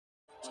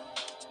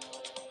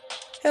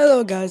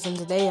Hello guys, and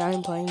today I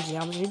am playing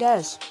Geometry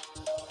Dash.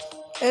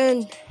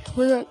 And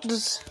we're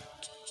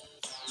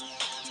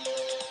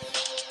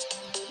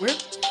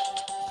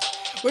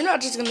we're not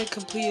just gonna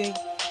complete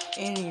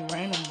any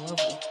random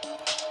level.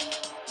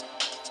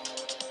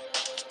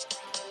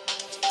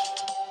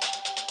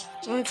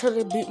 I'm gonna try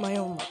to beat my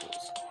own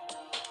levels.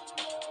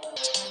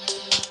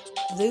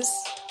 This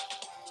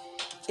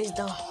is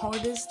the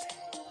hardest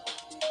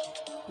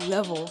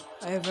level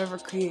I have ever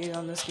created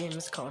on this game.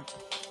 It's called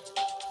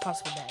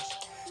Possible Dash.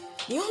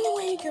 The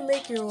only way you can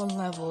make your own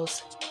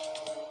levels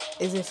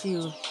is if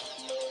you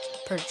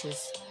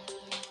purchase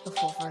the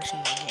full version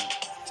of the game.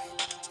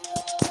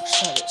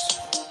 Shut it.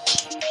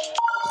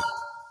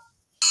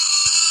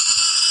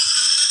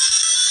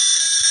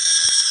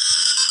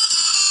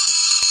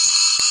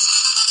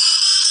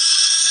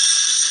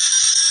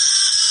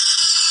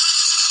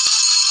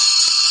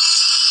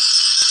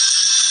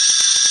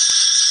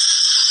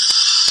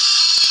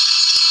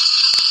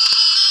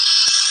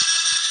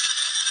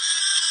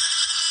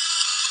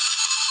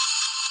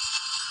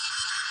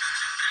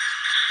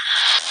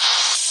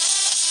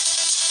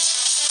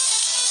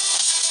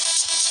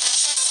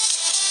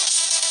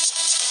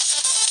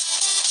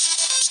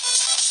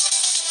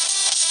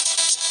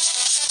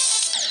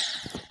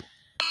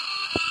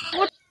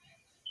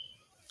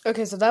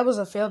 Okay, so that was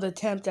a failed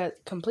attempt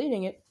at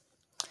completing it.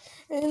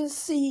 And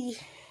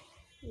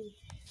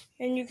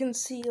you can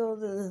see all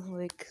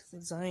the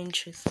design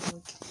tricks,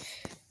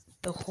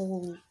 the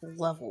whole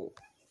level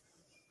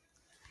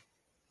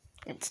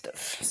and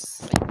stuff.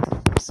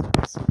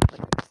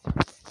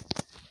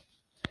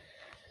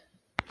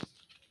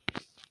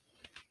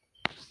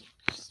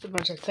 Just a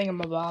bunch of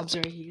thingamabobs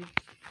right here,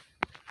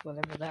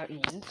 whatever that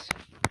means.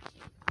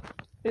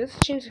 Let's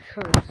change the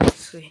color. Let's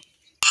see.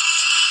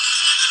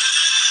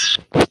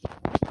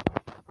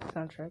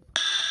 Soundtrack.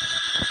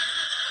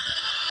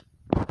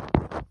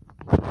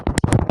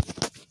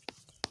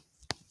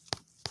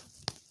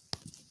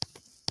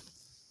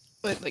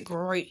 Like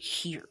right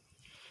here.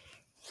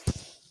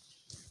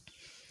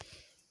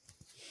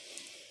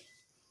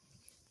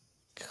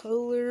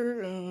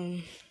 Color.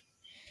 I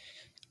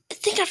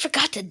think I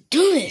forgot to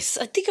do this.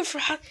 I think I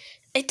forgot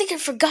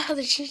how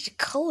to change the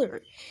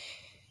color.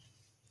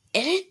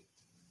 Edit?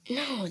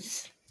 No,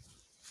 it's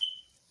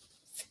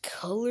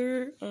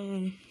color.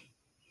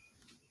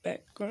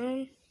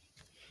 Background.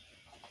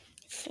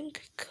 I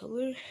think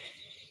color.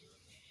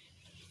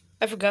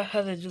 I forgot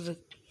how to do the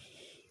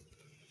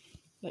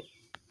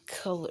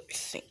color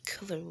thing.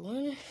 Color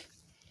one.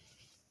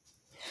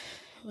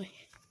 Wait.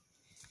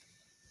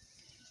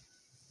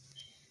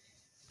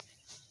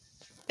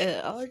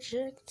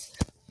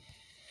 Object.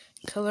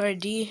 Color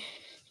ID.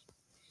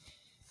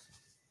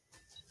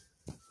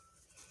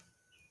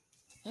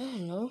 I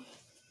don't know.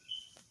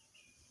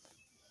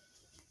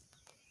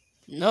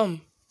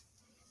 Num.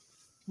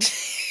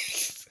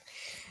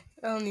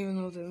 I don't even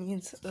know what that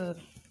means.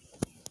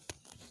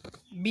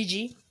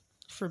 BG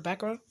for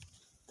background.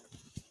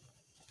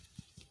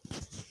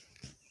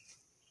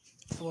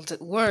 Will it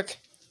work?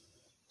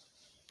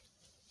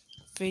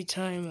 Fade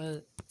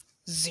time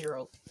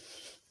 0.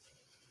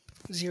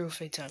 0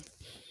 fade time.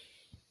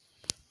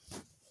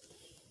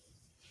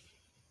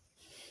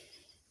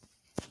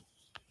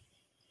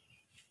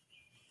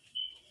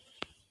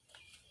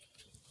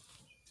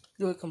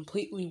 Do it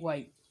completely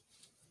white.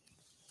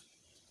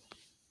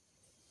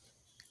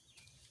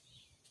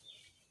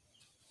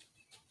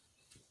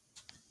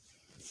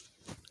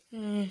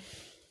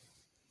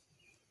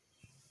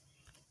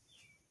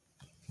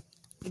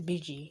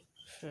 BG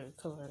for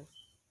color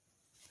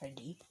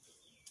ID.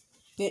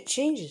 It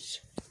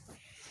changes.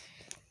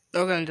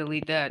 We're gonna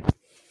delete that.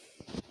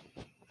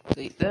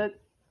 Delete that.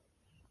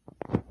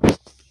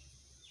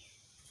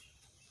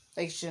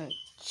 They shouldn't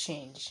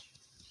change.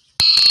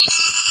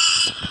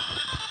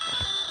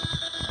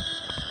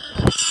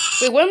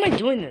 Wait, why am I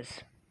doing this?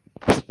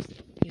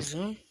 You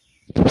zoom?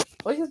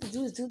 All you have to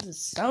do is do the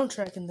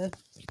soundtrack and then...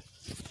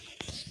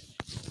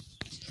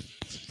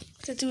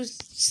 What to do is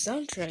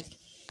soundtrack.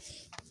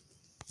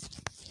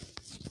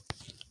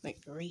 Like,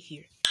 right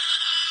here.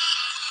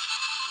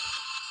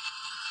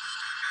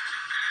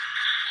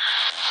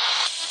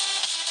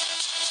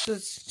 So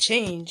it's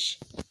change.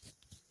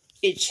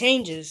 It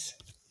changes.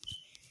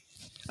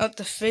 Out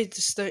the fade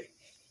to start.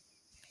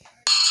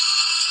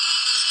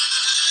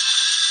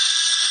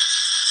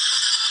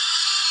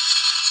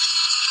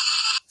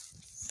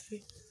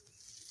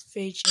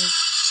 Fade change.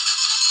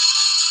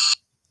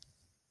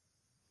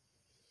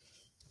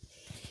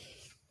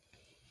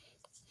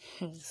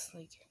 It's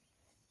like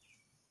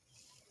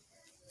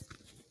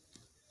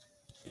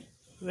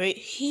right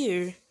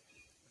here.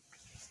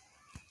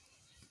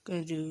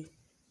 Gonna do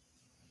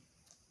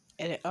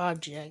edit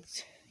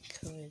object,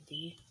 color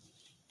the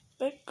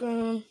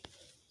background.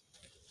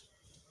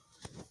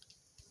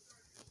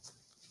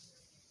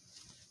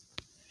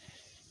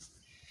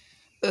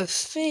 The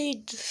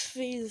fade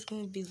is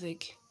gonna be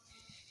like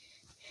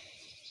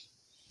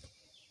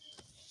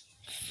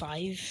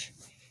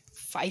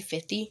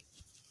 550.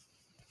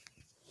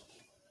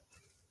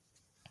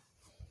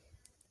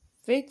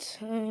 Fade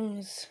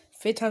time's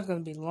gonna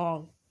be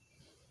long.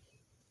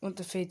 I want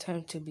the fade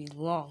time to be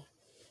long.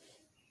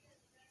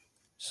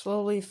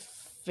 Slowly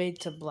fade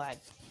to black.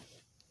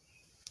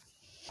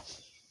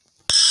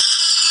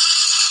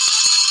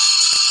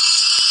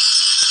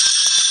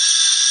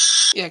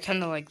 Yeah,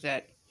 kinda like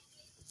that.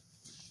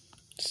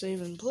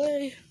 Save and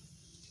play.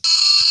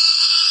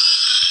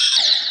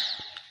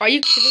 Are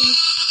you kidding me?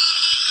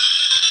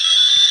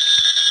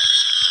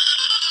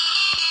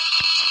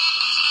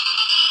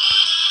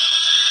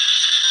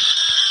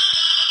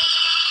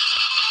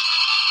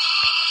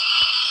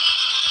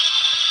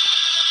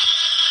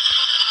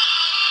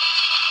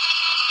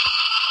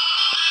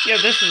 Yeah,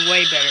 this is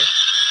way better.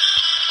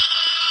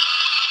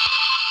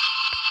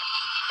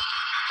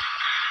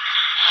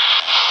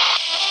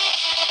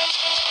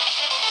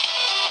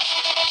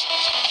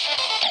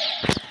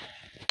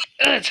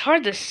 It's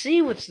hard to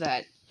see what's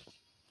that.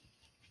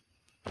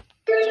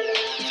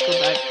 Let's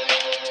go back.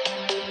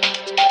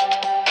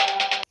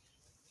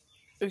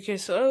 Okay,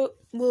 so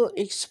I will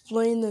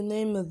explain the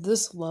name of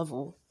this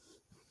level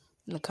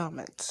in the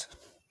comments.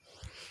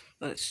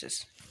 Let's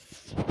just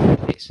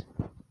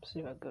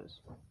see how it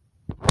goes.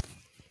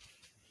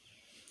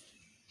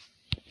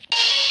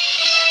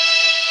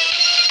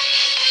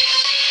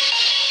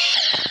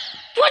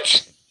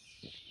 What?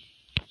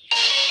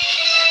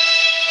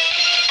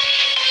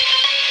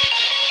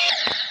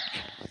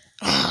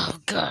 Oh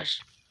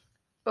gosh.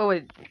 Oh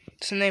wait,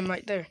 it's the name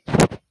right there.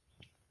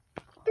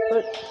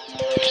 But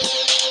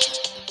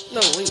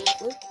no, wait,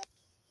 what?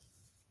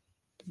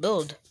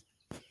 Build.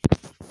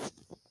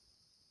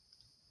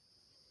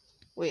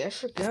 Wait, I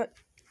forgot.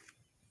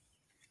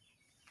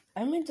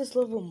 I made this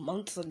level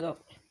months ago.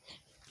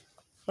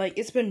 Like,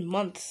 it's been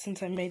months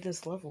since I made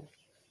this level.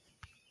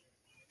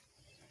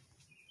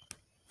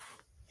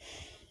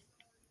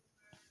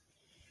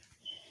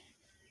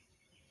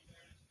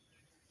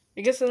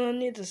 I guess I don't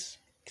need to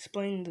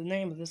explain the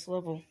name of this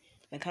level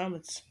in the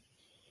comments.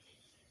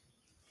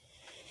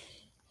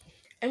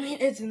 I mean,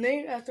 it's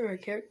named after a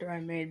character I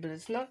made, but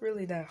it's not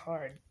really that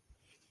hard.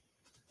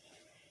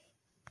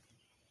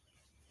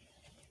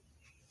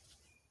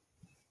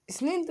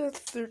 It's named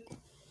after...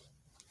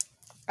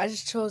 I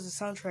just chose the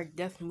soundtrack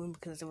Death Moon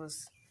because it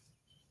was...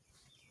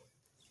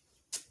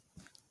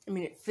 I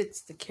mean, it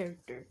fits the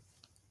character.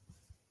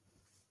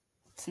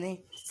 Its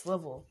name, its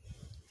level.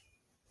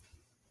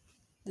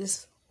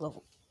 This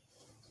level.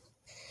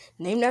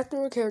 Named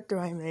after a character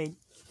I made.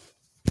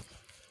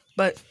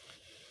 But...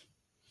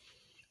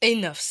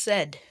 enough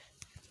said.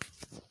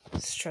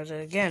 Let's try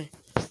that again.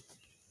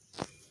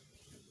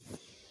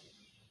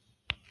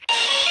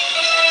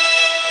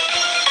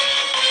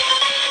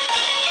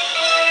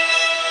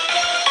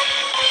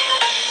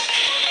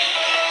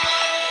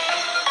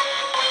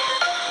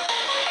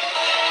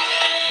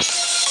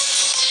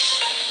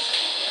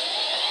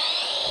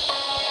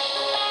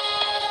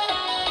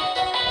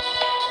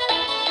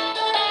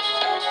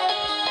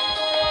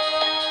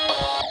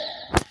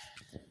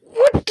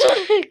 What the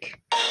heck?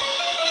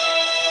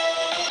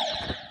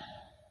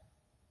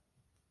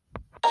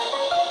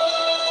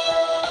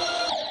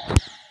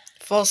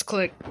 False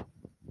click.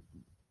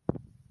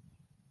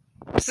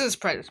 This is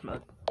practice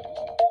mode.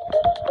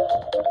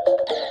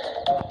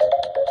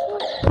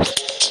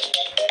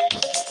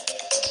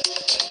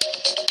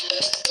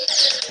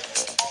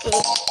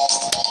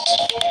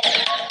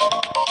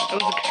 That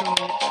was a control.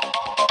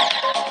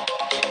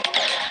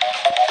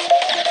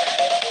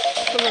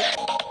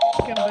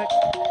 Come back.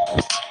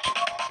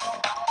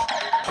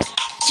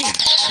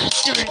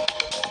 Do it.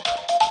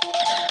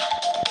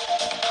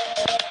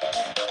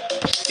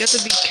 You have to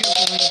be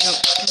careful when you jump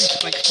through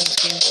spikes in this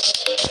game.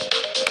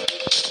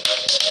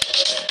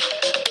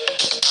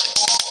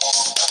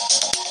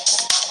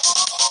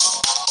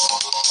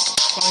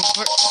 Falling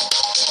apart.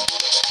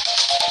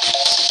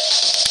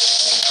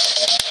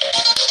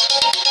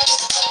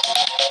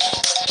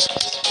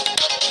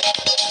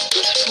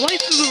 Just fly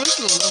through the rest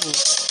of the level.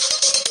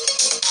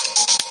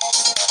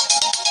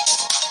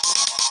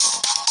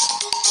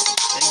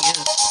 I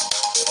guess.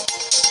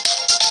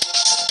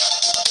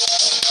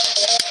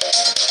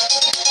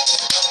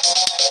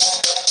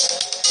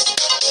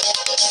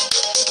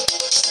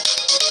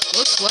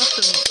 What's left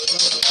of this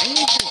level? I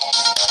need to,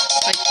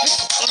 like, fix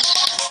stuff.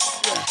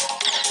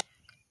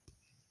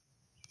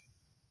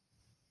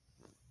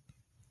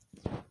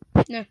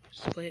 No,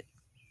 just play it.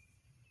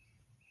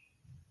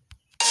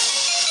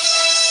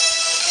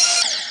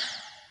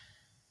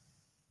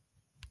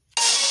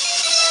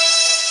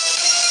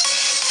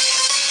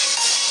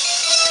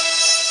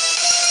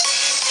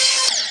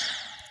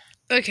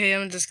 Okay,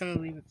 I'm just gonna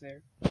leave it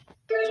there.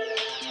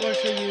 Or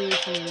for you,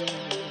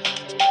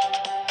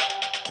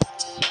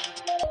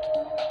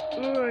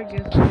 or I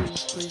guess we'll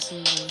just play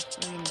some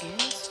random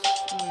games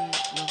or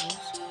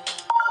levels.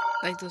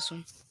 Like this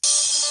one.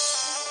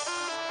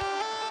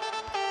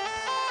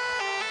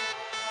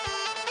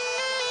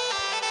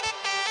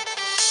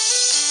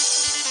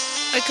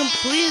 I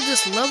completed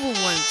this level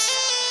once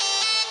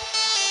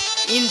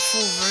in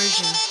full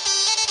version,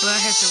 but I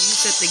had to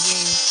reset the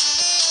game.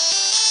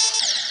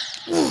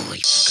 Ooh.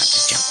 totally forgot to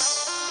jump.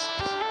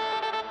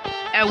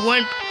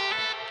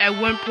 At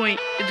one point,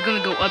 it's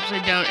gonna go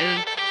upside down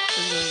and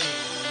it's gonna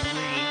get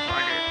way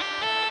harder.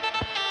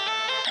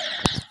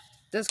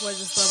 That's why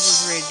this level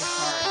is rated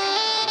hard.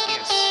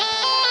 Yes.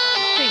 I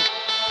think.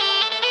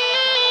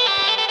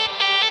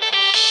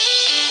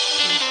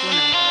 That's one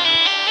of them.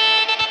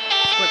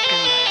 What's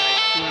gonna be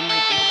hard, so it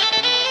might be hard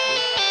for me to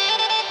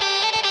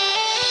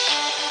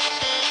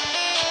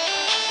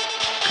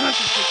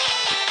concentrate.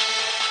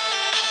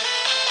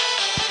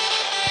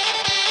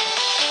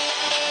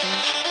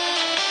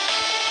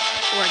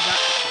 Or I got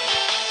it.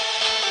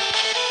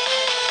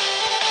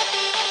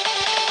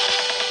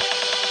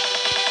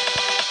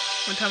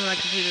 One time on my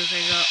computer, I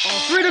got all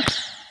three of them.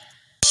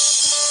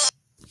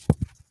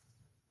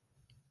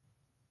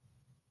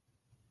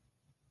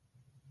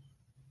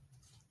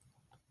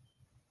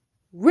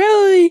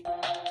 Really?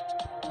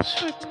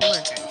 Sharp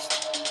Poltergeist.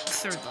 The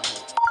third level.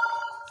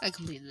 I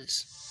completed this.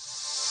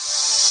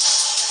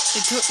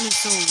 It took me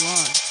so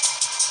long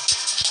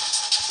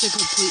to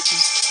complete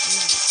this.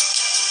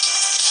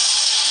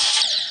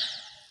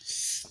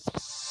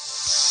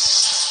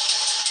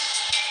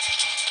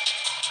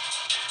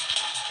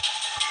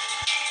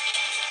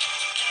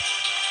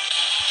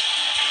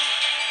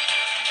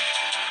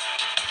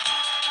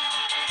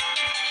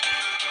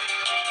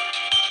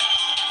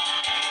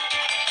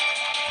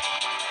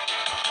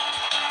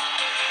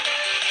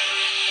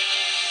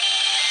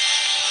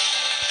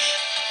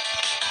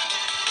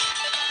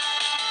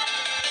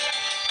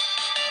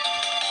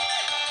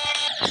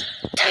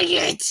 Dang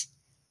it!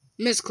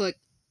 Misclick.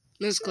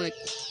 Misclick.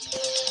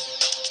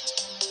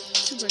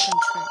 Seems like I'm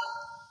trapped.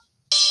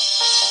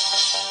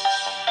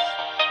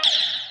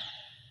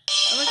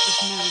 I like this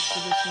music for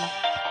this one.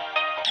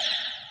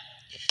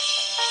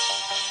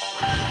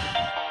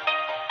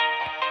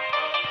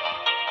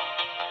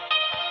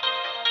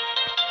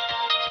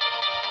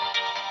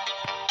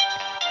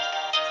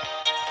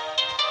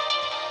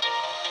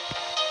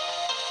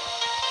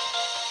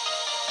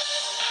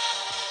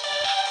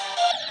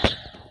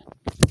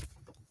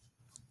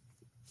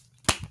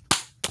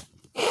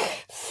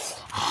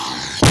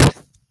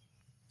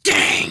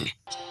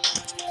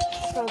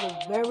 For the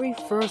very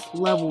first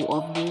level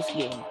of this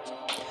game.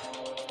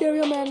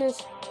 Stereo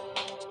Madness,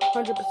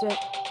 100%,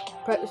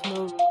 practice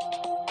mode,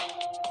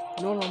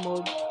 normal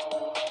mode.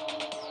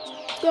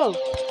 Go!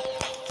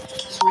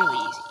 It's really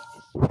easy.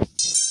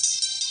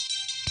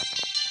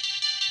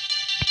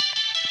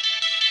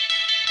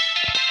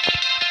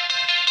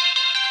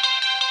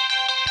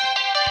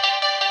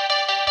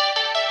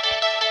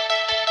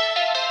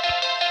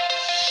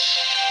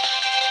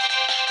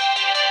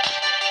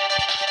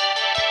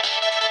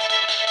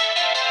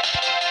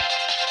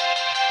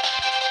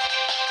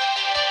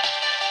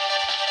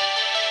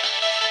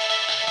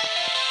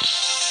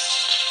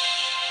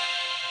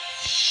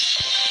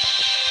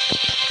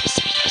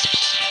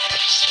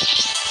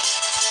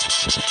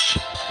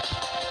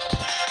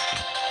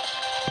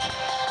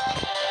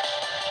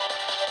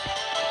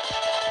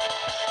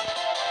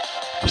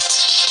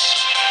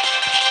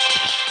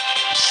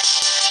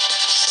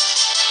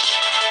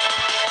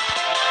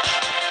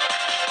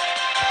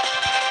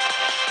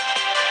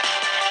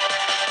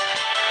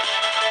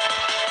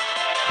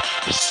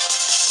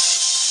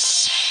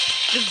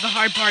 This is the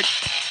hard part.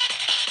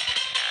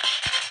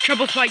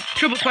 Triple spike,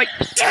 triple spike.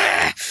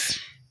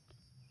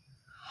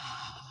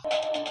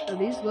 So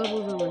these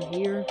levels over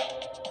here,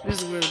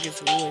 this is where it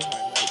gets really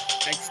hard,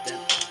 like next step.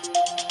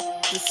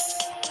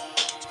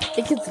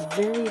 It gets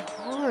very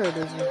hard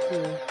over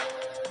here.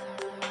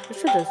 It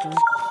sure doesn't.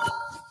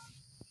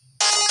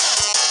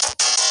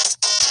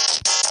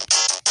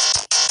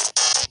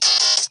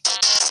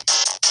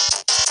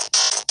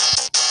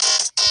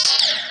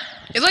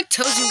 It like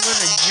tells you where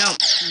to jump,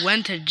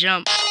 when to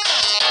jump.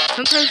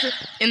 Sometimes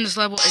in this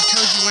level, it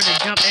tells you where to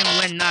jump and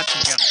when not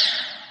to jump.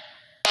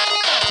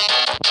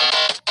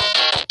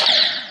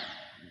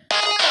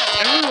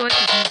 I really like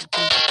this music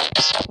too.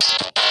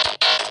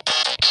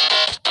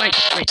 Like,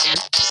 right there.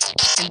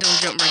 And don't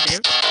jump right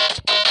there.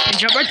 And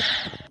jump right there.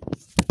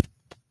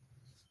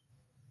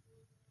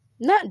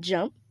 Not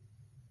jump.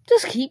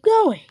 Just keep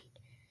going.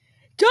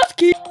 Just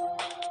keep.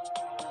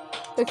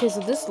 Okay, so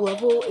this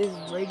level is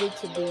rated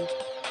to be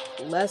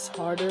less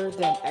harder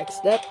than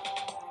X-Step,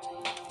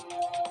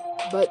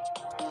 but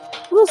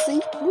we'll see.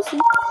 We'll see.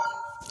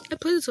 I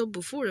played this one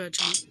before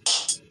actually.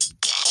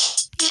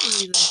 Not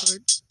really that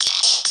hard.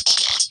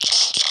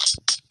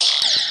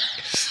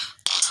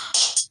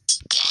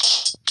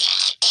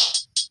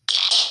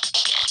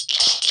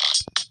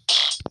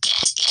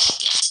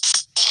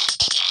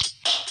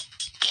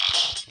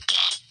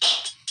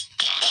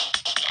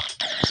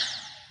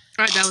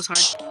 Alright, that was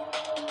hard.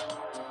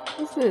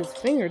 This is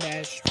Finger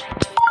Dash.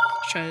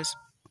 Let's try this.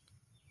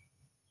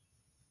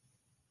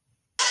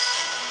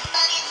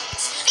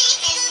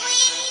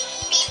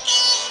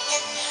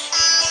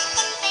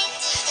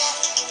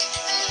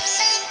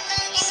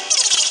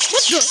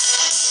 What the?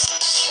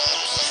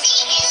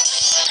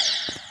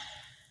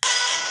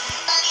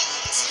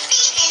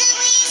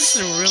 This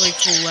is a really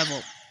cool level.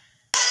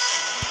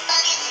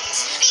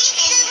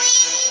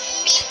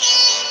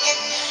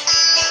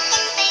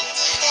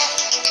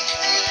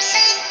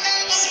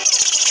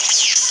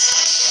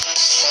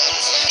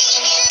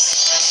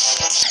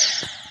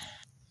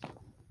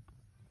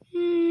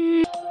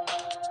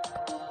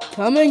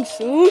 Coming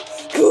soon.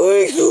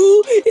 Coming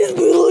soon. It's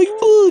been like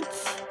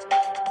months.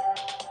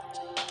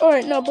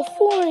 Alright, now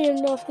before I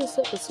end off this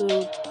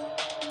episode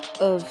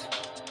of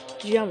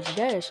Geometry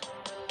Dash,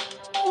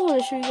 I want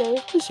to show you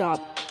guys the shop.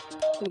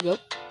 Here we go.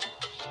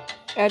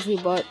 Actually,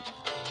 but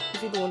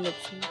this is the one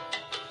that's.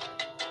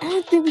 I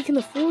don't think we can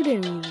afford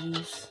any of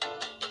these.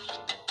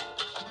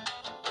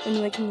 I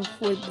mean, I can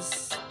afford this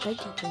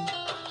spiky thing.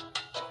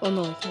 Oh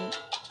no, I can't.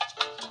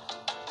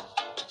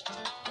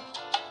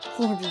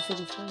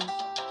 455.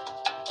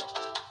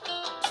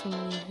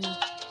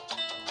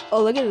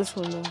 Oh, look at this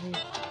one down here.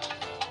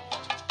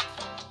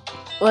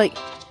 Like,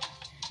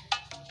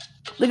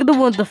 look at the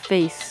one with the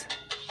face.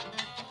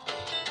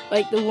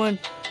 Like the one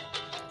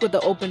with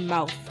the open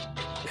mouth.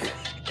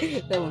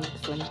 That one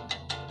looks funny.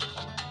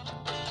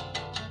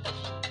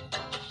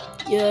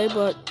 Yeah, I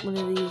bought one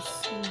of these.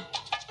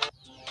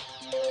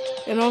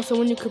 And also,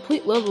 when you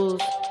complete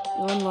levels,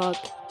 you unlock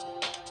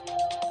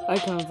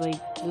icons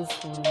like this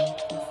one,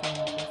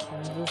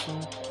 this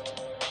one.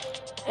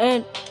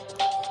 And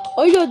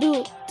all you gotta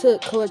do to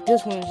collect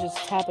this one is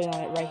just tapping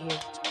on it right here.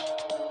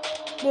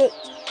 But,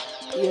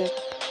 yeah.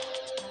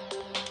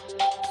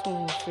 It's one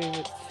of my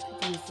favorites.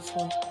 I use this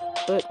one.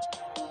 But,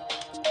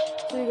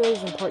 see you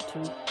guys in part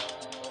 2.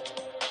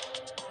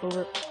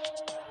 Over.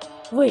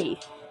 Wait.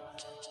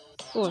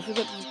 Oh, I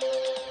forgot.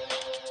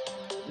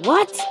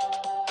 What?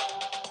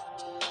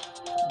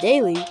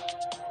 Daily?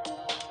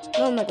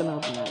 No, I'm not gonna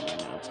open that right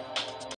now.